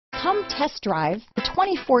Come test drive the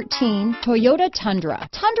 2014 Toyota Tundra.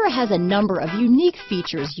 Tundra has a number of unique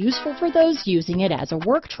features useful for those using it as a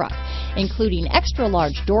work truck, including extra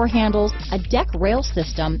large door handles, a deck rail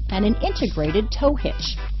system, and an integrated tow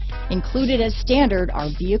hitch. Included as standard are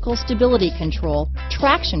vehicle stability control,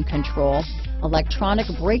 traction control, electronic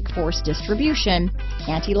brake force distribution,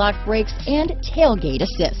 anti-lock brakes, and tailgate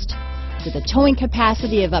assist. With a towing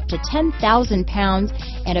capacity of up to 10,000 pounds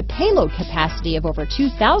and a payload capacity of over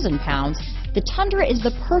 2,000 pounds, the Tundra is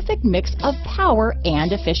the perfect mix of power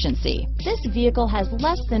and efficiency. This vehicle has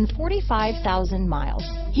less than 45,000 miles.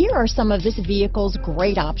 Here are some of this vehicle's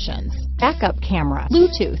great options: backup camera,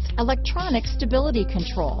 Bluetooth, electronic stability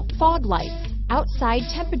control, fog lights, outside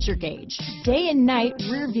temperature gauge, day and night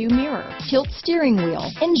rear view mirror, tilt steering wheel,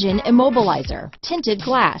 engine immobilizer, tinted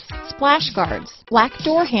glass, splash guards, black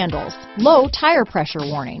door handles, low tire pressure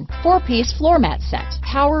warning, 4-piece floor mat set,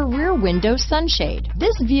 power rear window sunshade.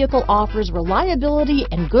 This vehicle offers reliability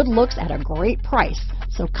and good looks at a great price.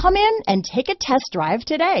 So come in and take a test drive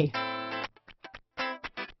today.